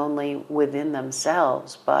not only within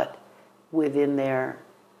themselves, but within their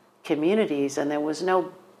communities, and there was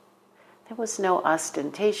no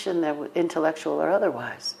ostentation, intellectual or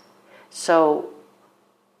otherwise. So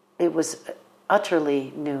it was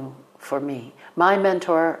utterly new for me. My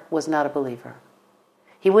mentor was not a believer.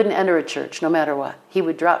 He wouldn't enter a church no matter what. He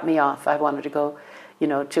would drop me off. I wanted to go,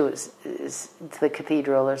 to the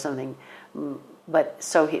cathedral or something. But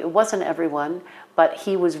so it wasn't everyone, but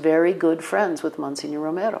he was very good friends with Monsignor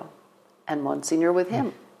Romero, and Monsignor with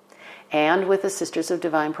him, and with the Sisters of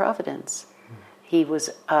Divine Providence. He was,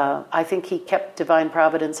 I think he kept Divine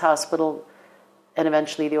Providence Hospital and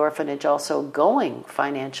eventually the orphanage also going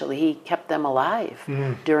financially. He kept them alive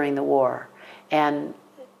during the war. And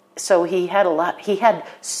so he had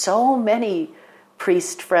so many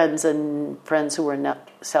priest friends and friends who were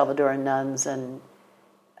Salvadoran nuns, and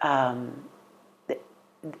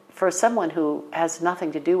for someone who has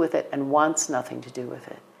nothing to do with it and wants nothing to do with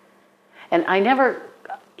it. And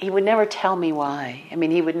he would never tell me why. I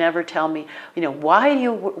mean, he would never tell me, why do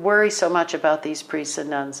you worry so much about these priests and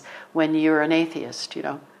nuns when you're an atheist,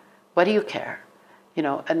 What do you care?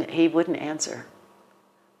 And he wouldn't answer.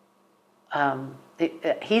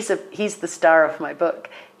 He's the star of my book.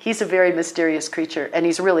 He's a very mysterious creature, and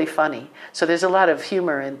he's really funny. So there's a lot of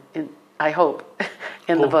humor in I hope,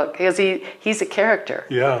 in the book, because he's a character.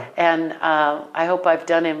 Yeah. And I hope I've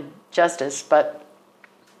done him justice, but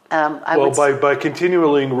by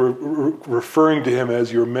continually referring to him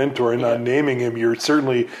as your mentor and not naming him, you're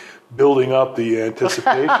certainly building up the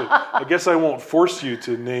anticipation. I guess I won't force you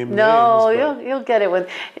to name names. No, you'll get it when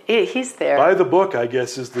he's there. Buy the book, I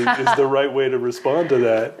guess, is the right way to respond to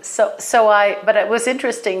that. But it was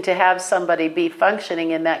interesting to have somebody be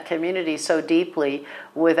functioning in that community so deeply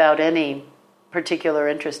without any particular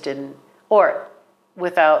interest in, or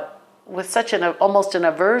with such almost an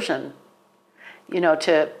aversion,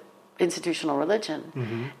 to institutional religion.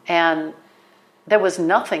 Mm-hmm. And there was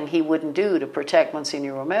nothing he wouldn't do to protect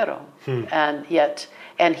Monsignor Romero. And yet,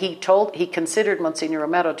 he considered Monsignor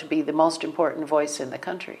Romero to be the most important voice in the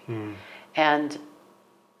country. And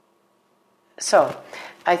so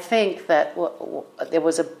I think that there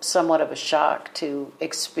was somewhat of a shock to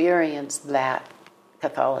experience that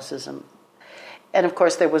Catholicism. And of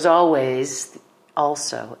course, there was always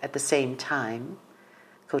also, at the same time,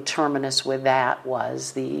 coterminous with that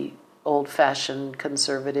was the old-fashioned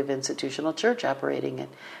conservative institutional church operating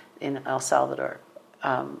in El Salvador,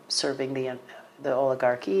 serving the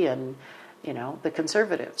oligarchy and the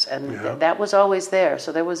conservatives, and that was always there.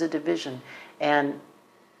 So there was a division, and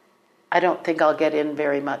I don't think I'll get in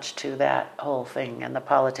very much to that whole thing and the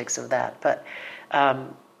politics of that, but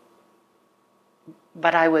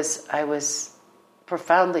I was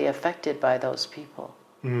profoundly affected by those people,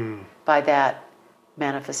 by that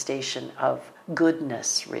manifestation of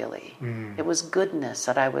goodness, really. It was goodness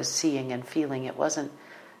that I was seeing and feeling. It wasn't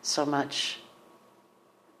so much...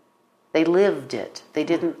 They lived it. They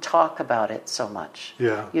didn't talk about it so much.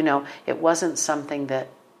 Yeah. It wasn't something that...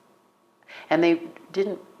 And they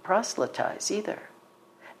didn't proselytize either.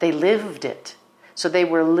 They lived it. So they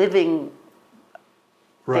were living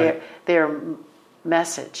their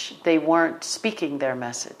message. They weren't speaking their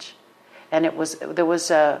message. And it was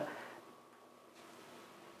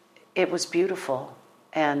beautiful,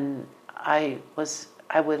 and I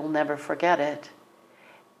will never forget it.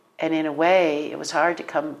 And in a way, it was hard to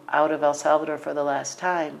come out of El Salvador for the last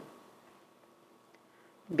time,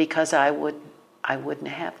 because I wouldn't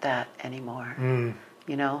have that anymore.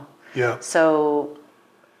 You know? Yeah. So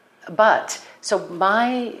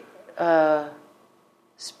my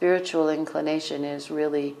spiritual inclination is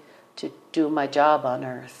really to do my job on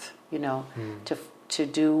earth, you know,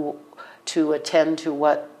 to attend to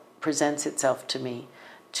what presents itself to me,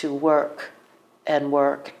 to work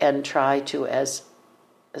and try to, as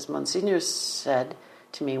Monsignor said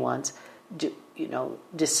to me once,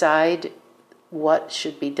 decide what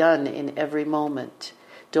should be done in every moment.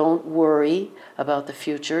 Don't worry about the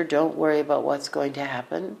future. Don't worry about what's going to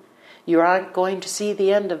happen. You aren't going to see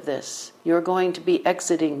the end of this. You're going to be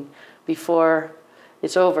exiting before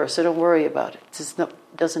it's over, so don't worry about it. It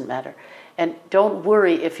doesn't matter. And don't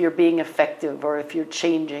worry if you're being effective or if you're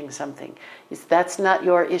changing something. That's not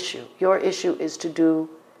your issue. Your issue is to do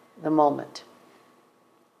the moment.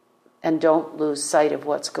 And don't lose sight of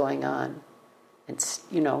what's going on. And,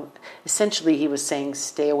 essentially he was saying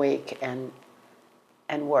stay awake and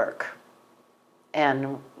work.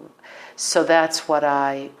 And so that's what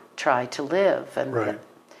I try to live. And right.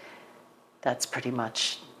 That's pretty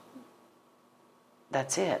much,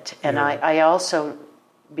 that's it. And I also,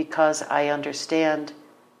 because I understand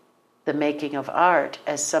the making of art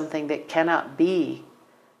as something that cannot be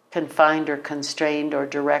confined or constrained or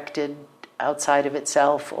directed outside of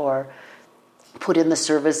itself or put in the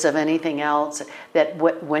service of anything else, that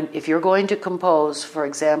if you're going to compose, for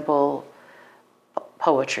example,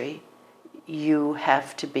 poetry, you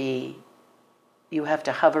have to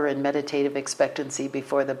hover in meditative expectancy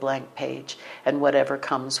before the blank page, and whatever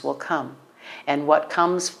comes will come. And what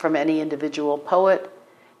comes from any individual poet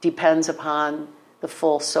depends upon the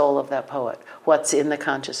full soul of that poet, what's in the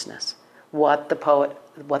consciousness, what the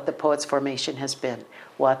poet's formation has been,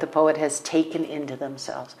 what the poet has taken into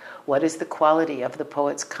themselves, what is the quality of the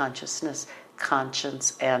poet's consciousness,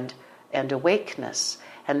 conscience, and awakeness.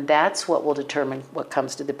 And that's what will determine what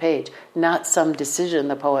comes to the page, not some decision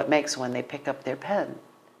the poet makes when they pick up their pen.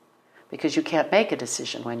 Because you can't make a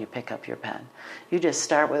decision when you pick up your pen. You just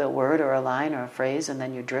start with a word or a line or a phrase, and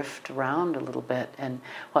then you drift around a little bit. And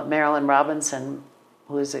what Marilyn Robinson,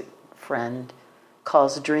 who is a friend,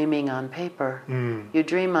 calls dreaming on paper. You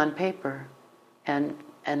dream on paper, and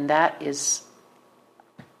that yields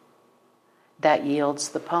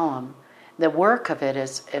the poem. The work of it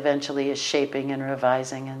is eventually shaping and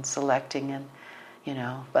revising and selecting, and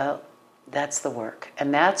well, that's the work.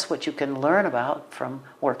 And that's what you can learn about from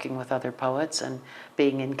working with other poets and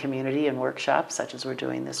being in community and workshops such as we're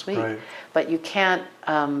doing this week. Right. But you can't,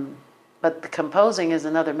 but the composing is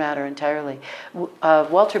another matter entirely.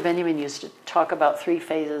 Walter Benjamin used to talk about 3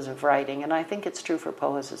 phases of writing, and I think it's true for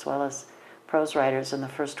poets as well as prose writers, and the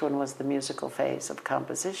first one was the musical phase of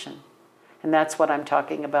composition. And that's what I'm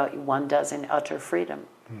talking about, one does in utter freedom.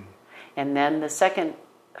 And then the second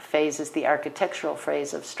phase is the architectural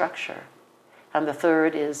phase of structure. And the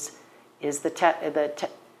third is the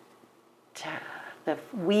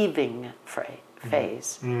weaving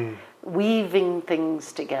phase. Weaving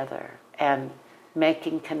things together and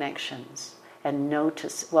making connections and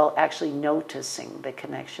noticing the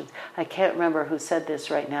connections. I can't remember who said this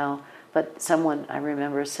right now, but someone I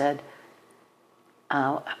remember said,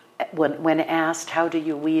 when asked, how do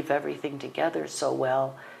you weave everything together so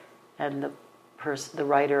well? And the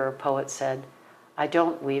writer or poet said, I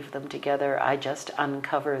don't weave them together, I just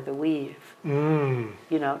uncover the weave,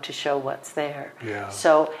 to show what's there. Yeah.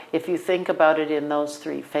 So if you think about it in those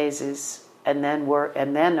 3 phases, and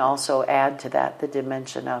then also add to that the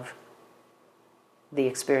dimension of the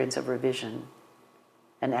experience of revision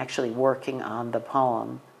and actually working on the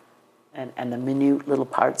poem and the minute little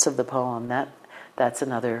parts of the poem, that's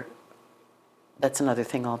another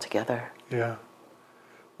thing altogether. Yeah.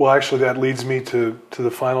 Well, actually, that leads me to the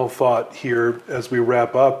final thought here as we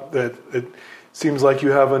wrap up, that it seems like you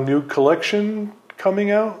have a new collection coming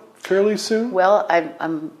out fairly soon? Well,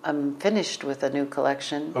 I'm finished with a new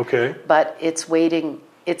collection. Okay. But it's waiting.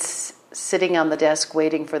 It's sitting on the desk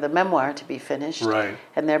waiting for the memoir to be finished. Right.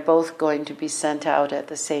 And they're both going to be sent out at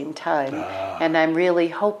the same time. And I'm really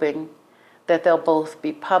hoping that they'll both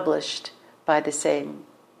be published by the same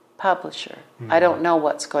publisher. I don't know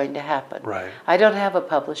what's going to happen. Right. I don't have a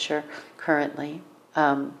publisher currently,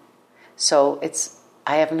 so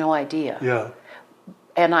I have no idea. Yeah.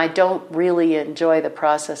 And I don't really enjoy the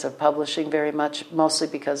process of publishing very much, mostly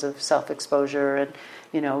because of self-exposure, and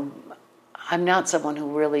I'm not someone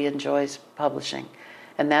who really enjoys publishing,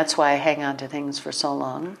 and that's why I hang on to things for so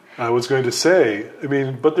long. I was going to say,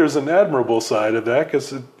 but there's an admirable side of that,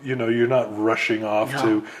 because you're not rushing off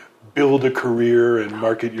to build a career and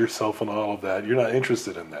market yourself and all of that. You're not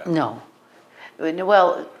interested in that. No.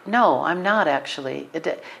 Well, no, I'm not actually.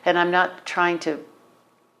 And I'm not trying to,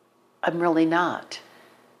 I'm really not.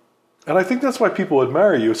 And I think that's why people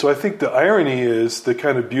admire you. So I think the irony is, the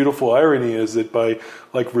kind of beautiful irony is that by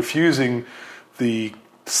like refusing the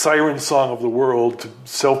siren song of the world to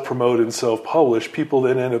self-promote and self-publish, people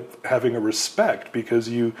then end up having a respect, because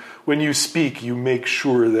when you speak, you make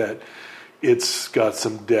sure that it's got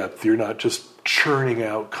some depth. You're not just churning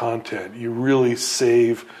out content. You really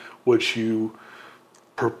save what you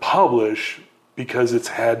publish, because it's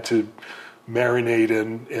had to marinate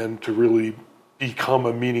and to really become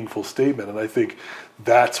a meaningful statement. And I think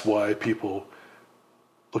that's why people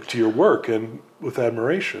look to your work and with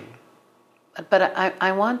admiration. But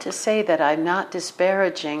I want to say that I'm not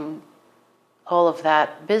disparaging all of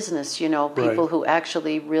that business, people Right. who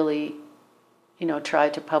actually really, try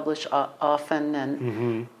to publish often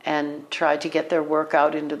and try to get their work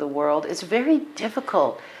out into the world. It's very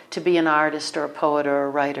difficult to be an artist or a poet or a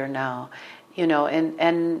writer now,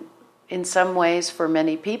 and in some ways, for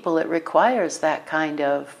many people, it requires that kind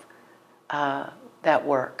of that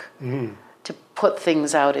work to put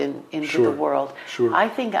things out into Sure. the world. Sure. I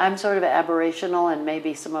think I'm sort of aberrational, and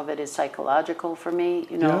maybe some of it is psychological for me.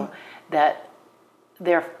 That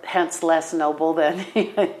they're hence less noble than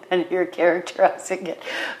you're characterizing it.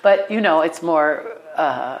 But it's more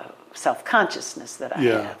self-consciousness that I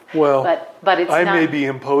have. Well, but it's I not. may be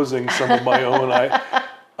imposing some of my own.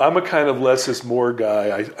 I'm a kind of less is more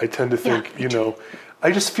guy. I tend to think,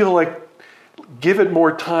 I just feel like give it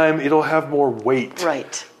more time, it'll have more weight.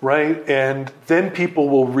 Right. Right? And then people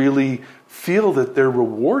will really feel that they're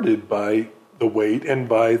rewarded by the weight and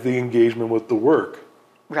by the engagement with the work.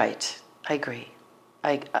 Right. I agree.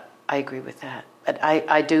 I agree with that. But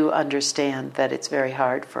I do understand that it's very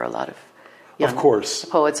hard for a lot of young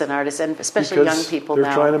poets and artists, and especially young people now.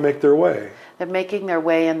 They're trying to make their way. They're making their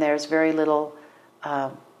way, and there's very little...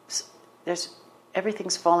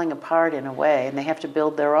 everything's falling apart in a way, and they have to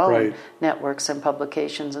build their own networks and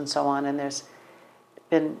publications and so on. And there's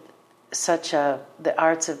been the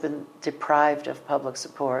arts have been deprived of public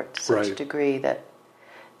support to such a degree that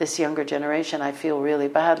this younger generation, I feel really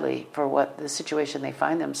badly for what the situation they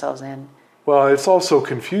find themselves in. Well, it's also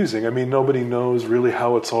confusing. I mean, nobody knows really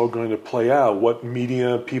how it's all going to play out, what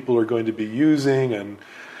media people are going to be using, and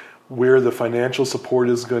where the financial support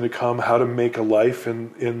is going to come, how to make a life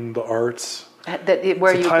in the arts.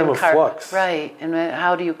 Where it's a time of flux. Right, and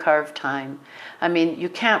how do you carve time? I mean, you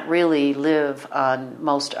can't really live on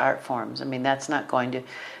most art forms. I mean, that's not going to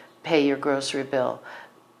pay your grocery bill.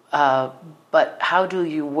 But how do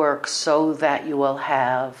you work so that you will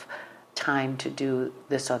have time to do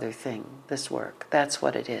this other thing, this work? That's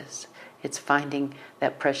what it is. It's finding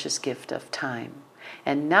that precious gift of time.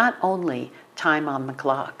 And not only time on the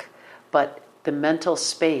clock, but the mental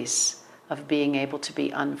space of being able to be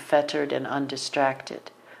unfettered and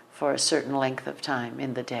undistracted for a certain length of time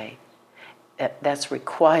in the day. That's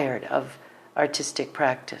required of artistic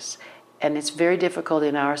practice. And it's very difficult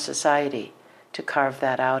in our society to carve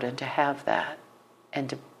that out and to have that. And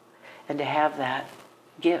to have that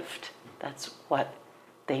gift. That's what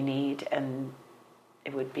they need. And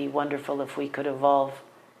it would be wonderful if we could evolve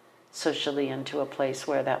socially into a place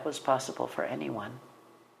where that was possible for anyone.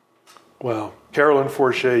 Well, Carolyn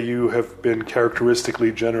Forché, you have been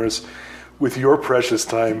characteristically generous with your precious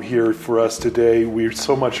time here for us today. We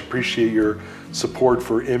so much appreciate your support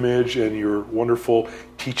for Image and your wonderful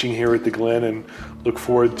teaching here at the Glen, and look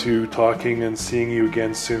forward to talking and seeing you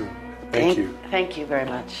again soon. Thank you. Thank you very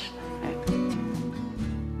much.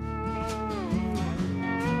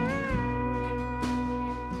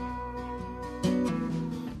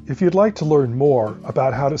 If you'd like to learn more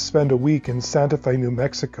about how to spend a week in Santa Fe, New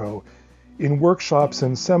Mexico, in workshops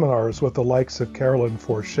and seminars with the likes of Carolyn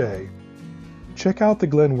Forché, check out the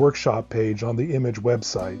Glen Workshop page on the Image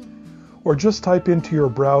website, or just type into your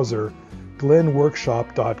browser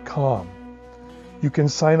glenworkshop.com. You can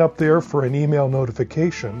sign up there for an email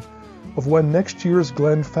notification of when next year's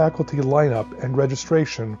Glen faculty lineup and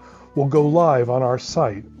registration will go live on our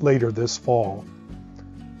site later this fall.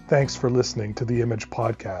 Thanks for listening to the Image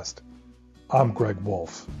Podcast. I'm Greg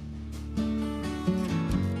Wolf.